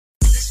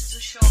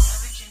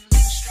S.Original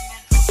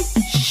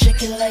instrumental. She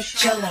shaking like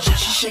Jello, she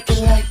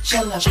shaking like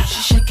Jello, she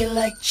shaking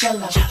like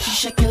Jello, she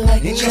shaking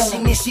like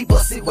Jello. And she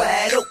bust it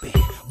wide open,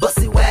 bust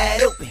it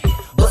wide open,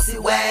 bust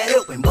it wide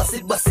open, bust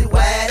it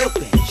wide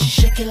open.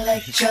 She shaking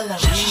like Jello,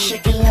 she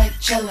shaking like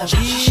Jello,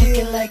 she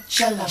shaking like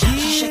Jello, she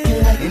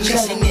shaking like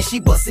Jello. And she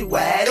bust it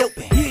wide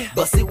open,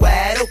 bust it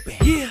wide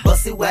open,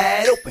 bust it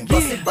wide open,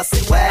 bust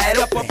it wide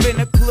open. Up in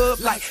the club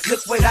like, look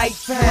what I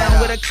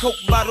found. With a Coke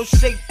bottle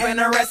shape and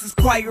her ass is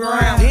quite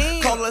round.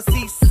 Call her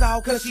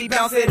seesaw cause she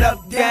bounce it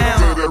up down.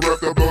 Tell that rap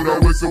to blow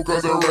that whistle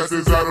cause her ass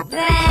is out of.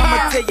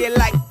 I'ma tell you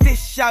like this,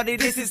 shouty,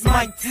 this is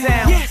my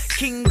town.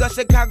 King of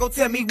Chicago,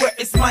 tell me where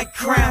is my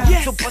crown.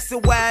 So bust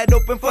it wide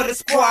open for the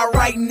squad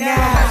right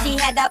now. She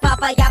had the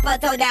papa yappa,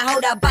 told that hoe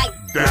to bite.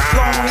 Go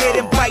ahead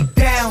and bite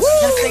down.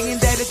 Not saying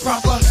that it's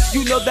proper.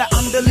 You know that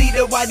I'm the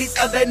leader, why these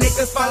other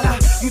niggas follow?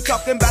 You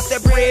talking about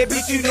that bread,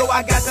 bitch, you know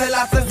I got the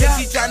lots of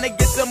She tryna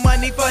get some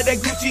money for the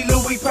Gucci,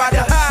 Louis,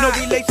 Prada. No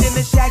relation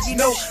to Shaggy,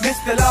 no,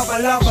 Mr. Lover.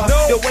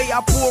 The way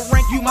I pull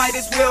rank, you might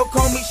as well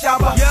call me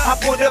Shabba. I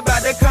pulled up by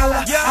the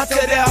collar, I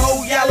tell that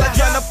whole yalla.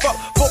 Tryna fuck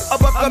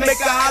up and make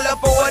a holler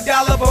for $1.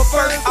 But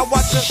first, I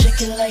watch her. She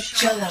shaking like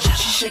Jello,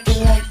 she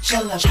shaking like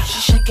Jello, she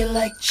shaking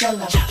like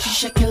Jello, she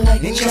shaking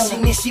like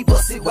Jello. And she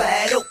bust it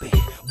wide open,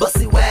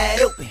 bust it wide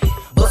open,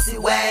 bust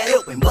it wide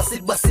open, bust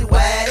it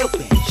wide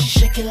open. She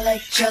shaking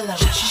like Jello,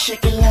 she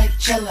shaking like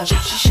Jello, she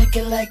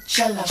shaking like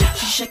Jello,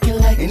 she shaking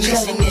like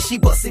Jello. And she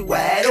bust it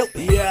wide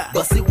open,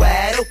 bust it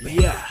wide open,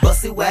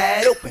 bust it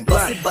wide open,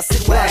 bust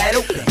it wide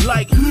open.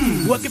 Like,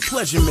 what can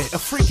pleasurement? A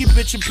freaky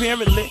bitch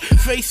apparently.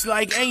 Face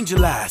like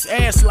angel eyes,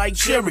 ass like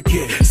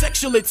Cherokee.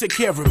 Sexually take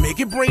care of me,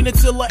 get brain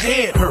until her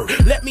head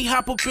hurt. Let me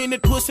hop up in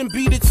it, puss and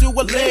beat it to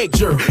a leg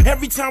jerk.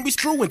 Every time we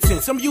screw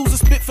intense, I'm using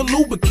spit for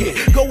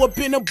lubricant. Go up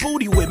in a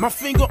booty with my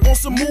finger on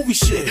some movie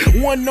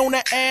shit. One on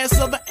the ass,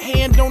 other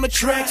hand on the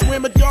track.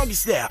 Swim a doggy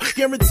style,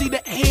 guarantee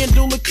to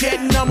handle a cat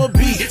and I'm a B.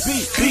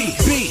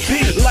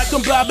 Like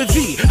I'm Bobby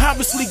V.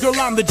 Obviously, girl,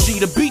 I'm the G.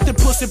 To beat the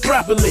pussy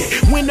properly.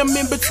 When I'm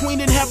in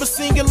between it, have her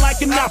singing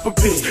like an opera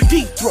pitch.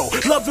 Deep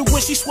throat, love it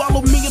when she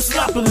swallow me up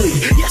sloppily.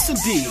 Yes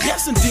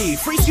indeed,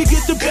 freaks can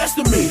get the best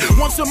of me.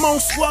 Once I'm on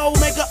swole,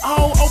 make her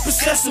all open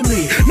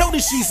sesame. Know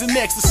that she's an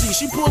ecstasy,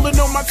 she pulling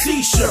on my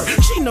t-shirt.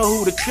 She know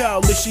who to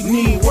call if she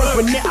need work,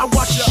 but now I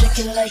watch her.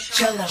 Shaking like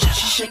Jello,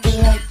 she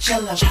shaking like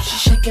Jello, she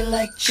shaking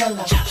like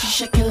Jello, she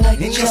shaking like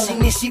Jello.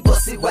 And she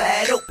bust it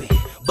wide open,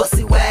 bust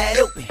it wide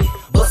open,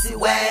 bust it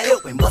wide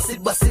open, bust it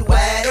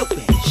wide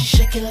open. She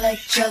shaking like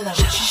Jello,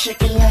 she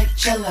shaking like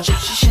Jello, she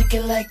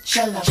shaking like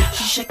Jello,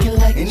 she shaking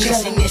like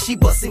Jello. And she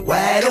bust it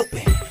wide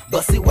open,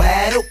 bust it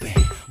wide open,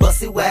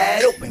 bust it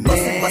wide open,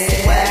 bust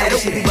it wide open.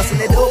 She be busting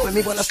it open,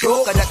 me wanna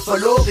stroke her, that's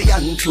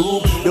Peruvian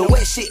too. The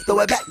way she throw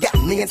it back, got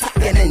me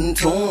talking in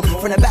tune.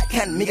 From the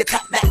backhand, me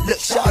attack that look,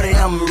 shawty,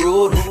 I'm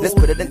rude. Let's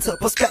put it into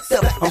perspective,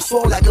 I'm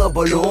swole like a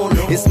balloon.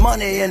 It's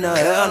money in the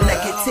air,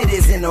 naked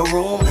titties in the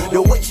room.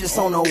 The waitress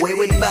on the way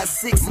with about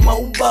 6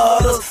 more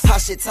bottles.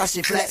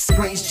 Tashi, flat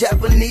screens,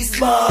 Japanese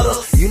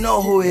models. You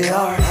know who we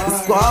are,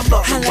 the squad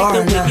up the bar. I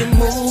like the way you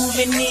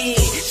moving it,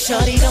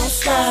 shawty don't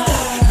stop.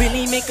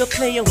 Really make a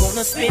player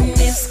wanna spin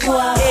this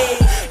squad.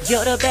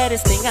 You're the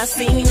baddest thing I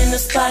seen in the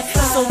spot.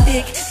 So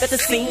thick that the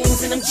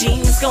seams in them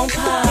jeans gon'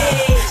 pop.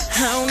 I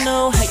don't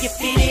know how you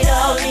fit it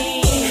all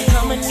in.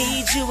 I'ma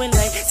need you in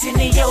like 10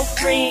 of your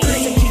friends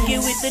to kick it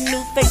with the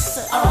new face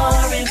of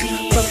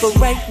R&B. But for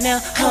right now,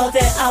 all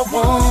that I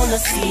wanna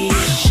see.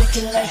 She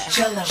shaking like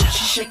Jello,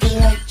 she shaking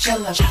like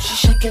Jello, she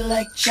shaking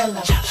like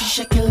Jello, she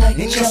shaking like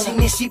Jello.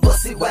 And she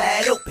bust it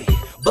wide open,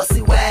 bust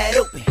it wide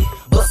open,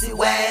 bust it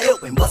wide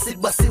open, bust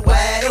it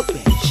wide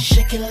open. She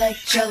shaking like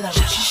Jello,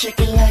 she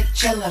shaking like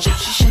Jello, she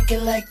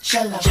shaking like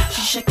Jello,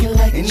 she shaking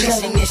like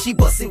Jello. And she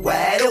bust it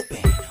wide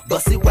open,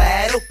 bust it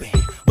wide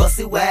open, bust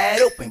it wide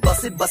open,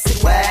 bust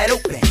it wide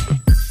open.